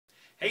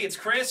Hey, it's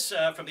Chris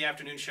from the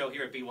Afternoon Show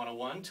here at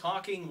B101,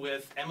 talking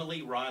with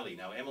Emilie Riley.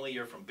 Now, Emilie,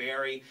 you're from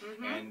Barrie,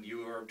 and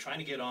you are trying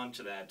to get on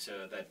to that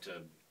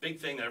big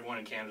thing that everyone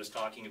in Canada is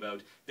talking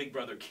about, Big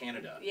Brother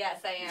Canada.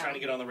 Yes, I am. You're trying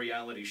to get on the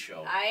reality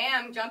show. I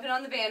am, jumping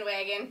on the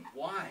bandwagon.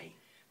 Why?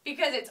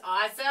 Because it's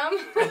awesome.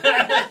 And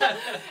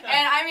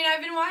I mean,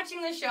 I've been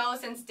watching the show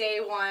since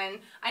day one.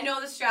 I know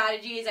the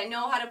strategies. I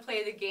know how to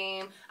play the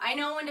game. I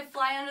know when to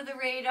fly under the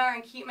radar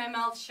and keep my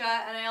mouth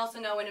shut. And I also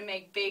know when to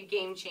make big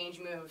game change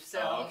moves.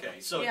 So, okay.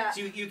 So, yeah.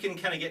 so you can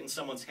kind of get in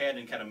someone's head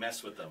and kind of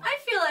mess with them. I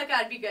feel like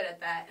I'd be good at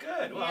that.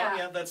 Good. Well,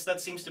 yeah,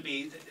 that seems to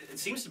be, it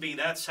seems to be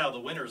that's how the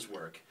winners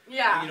work.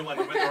 Yeah. You know,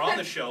 when they're on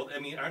the show, I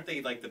mean, aren't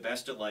they like the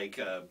best at like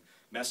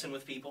messing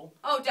with people?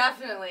 Oh,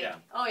 definitely. Yeah.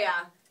 Oh,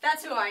 yeah.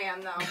 That's who I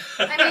am, though.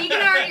 I mean, you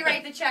can already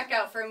write the check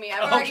out for me.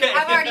 I've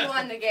already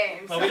won the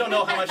game. So. Well, we don't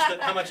know how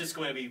much it's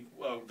going to be.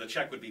 Well, the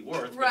check would be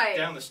worth. Right.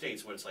 But down the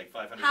States, what it's like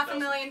 $500,000.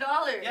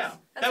 $500,000. Yeah.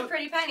 That's a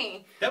pretty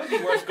penny. That would be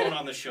worth going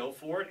on the show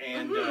for it.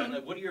 And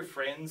what do your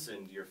friends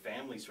and your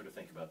family sort of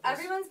think about this?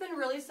 Everyone's been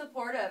really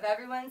supportive.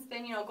 Everyone's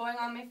been, going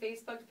on my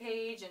Facebook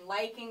page and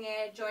liking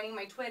it, joining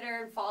my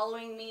Twitter and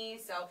following me.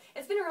 So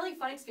it's been a really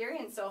fun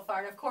experience so far.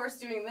 And of course,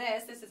 doing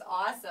this is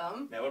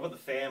awesome. Now, what about the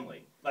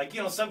family? Like,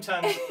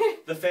 sometimes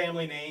the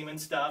family name and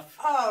stuff.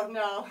 Oh,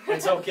 no.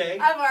 It's okay?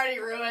 I've already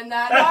ruined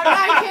that. No, I'm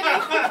not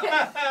kidding.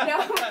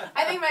 No,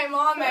 I think my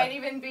mom might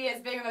even be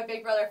as big of a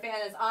Big Brother fan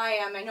as I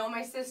am. I know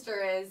my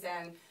sister is,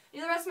 and the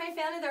rest of my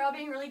family, they're all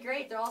being really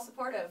great. They're all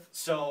supportive.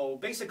 So,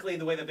 basically,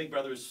 the way the Big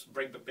Brother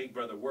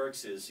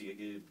works is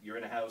you're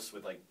in a house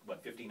with, like,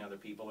 what, 15 other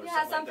people or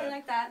something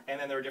like that. And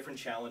then there are different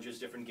challenges,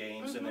 different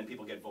games, and then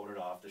people get voted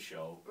off the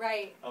show.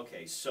 Right.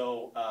 Okay,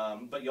 so,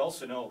 but you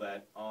also know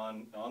that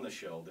on the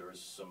show there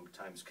is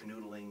sometimes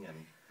canoodling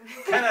and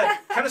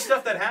kind of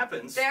stuff that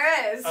happens.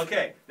 There is.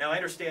 Okay, now I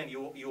understand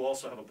you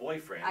also have a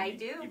boyfriend. I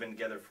do. You've been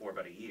together for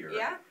about a year.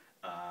 Yeah.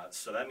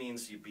 So that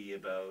means you'd be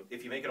about,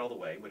 if you make it all the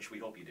way, which we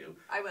hope you do.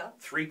 I will.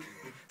 3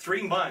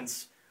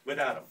 months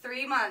without him.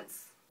 3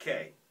 months.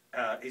 Okay.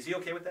 Is he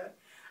okay with that?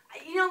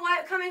 You know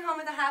what? Coming home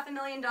with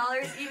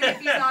 $500,000, even if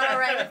he's not all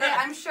right with it,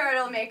 I'm sure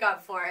it'll make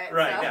up for it.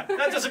 Right, so. yeah.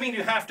 That doesn't mean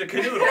you have to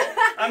canoodle.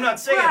 I'm not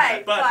saying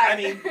that, but I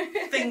mean,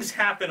 things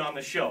happen on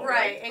the show,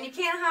 right? And you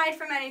can't hide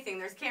from anything.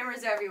 There's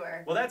cameras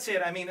everywhere. Well, that's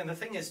it. I mean, and the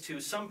thing is, too,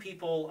 some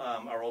people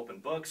are open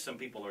books. Some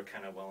people are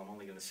kind of, well, I'm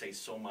only going to say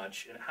so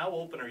much. And how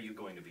open are you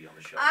going to be on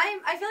the show?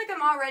 I feel like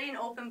I'm already an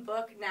open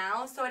book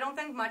now, so I don't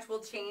think much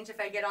will change if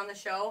I get on the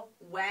show.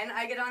 When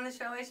I get on the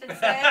show, I should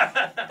say.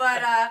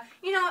 But,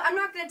 I'm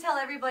not going to tell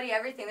everybody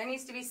everything. There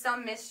needs to be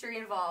some mystery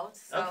involved.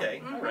 So.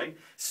 Okay, all right.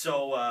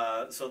 So,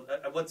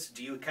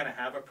 do you kind of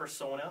have a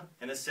persona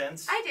in a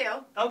sense? I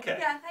do. Okay.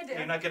 Yeah, I do.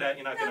 You're not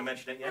gonna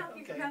mention it yet.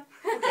 No, okay. no.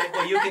 Okay.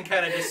 Well, you can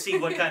kind of just see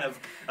what kind of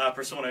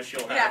persona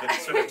she'll have, and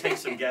sort of take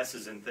some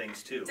guesses and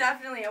things too.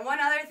 Definitely. And one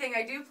other thing,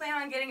 I do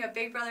plan on getting a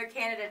Big Brother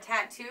Canada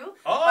tattoo.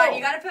 Oh. But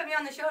you got to put me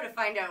on the show to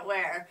find out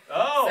where.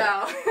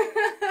 Oh.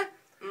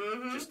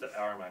 So. Just the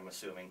arm, I'm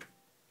assuming.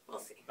 We'll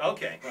see.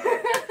 Okay.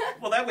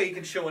 Well, that way you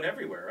can show it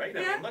everywhere, right?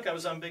 Yeah. I mean, look, I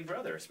was on Big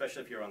Brother,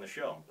 especially if you're on the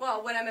show.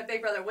 Well, when I'm a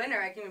Big Brother winner,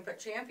 I can even put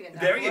champion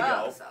down There you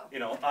below, go.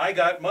 So. I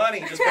got money.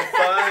 Just put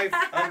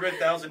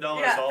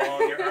 $500,000 all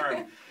on your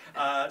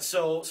arm.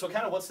 So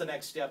kind of what's the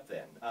next step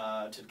then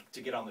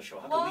to get on the show?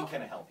 How can we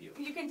kind of help you?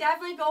 You can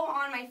definitely go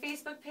on my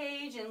Facebook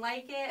page and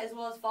like it, as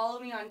well as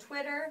follow me on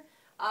Twitter.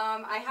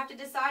 I have to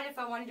decide if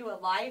I want to do a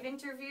live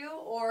interview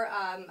or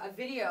a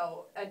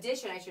video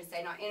audition, I should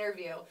say, not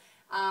interview.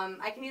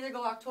 I can either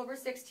go October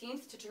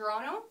 16th to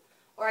Toronto,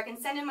 or I can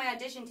send in my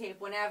audition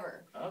tape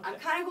whenever. Okay. I'm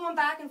kind of going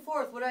back and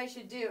forth what I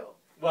should do.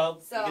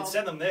 Well, you can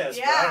send them this,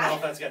 yeah. but I don't know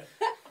if that's good.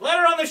 Let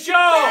her on the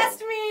show!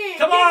 Test me!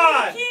 Come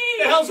on! What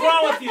the hell's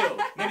wrong with you?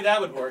 Maybe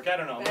that would work. I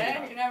don't know.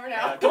 You never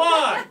know. Come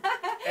on!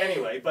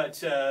 Anyway,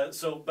 but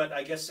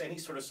I guess any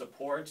sort of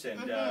support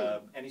and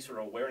any sort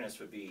of awareness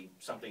would be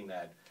something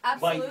that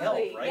might help,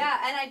 right?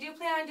 Yeah, and I do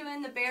plan on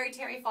doing the Barrie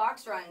Terry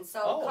Fox run,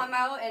 so come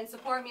out and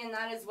support me in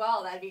that as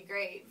well. That'd be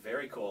great.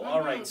 Very cool.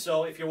 All right,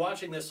 so if you're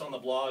watching this on the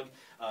blog,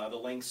 the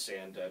links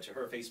and to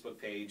her Facebook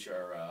page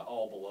are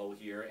all below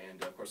here,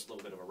 and of course a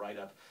little bit of a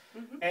write-up.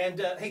 And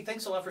hey,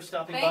 thanks a lot for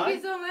stopping by. Thank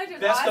you so much. It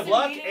was Best awesome of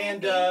luck, meeting.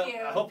 and Thank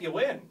you. I hope you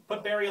win.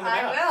 Put Barrie on the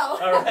map. I will.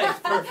 All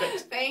right,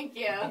 perfect. Thank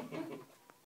you.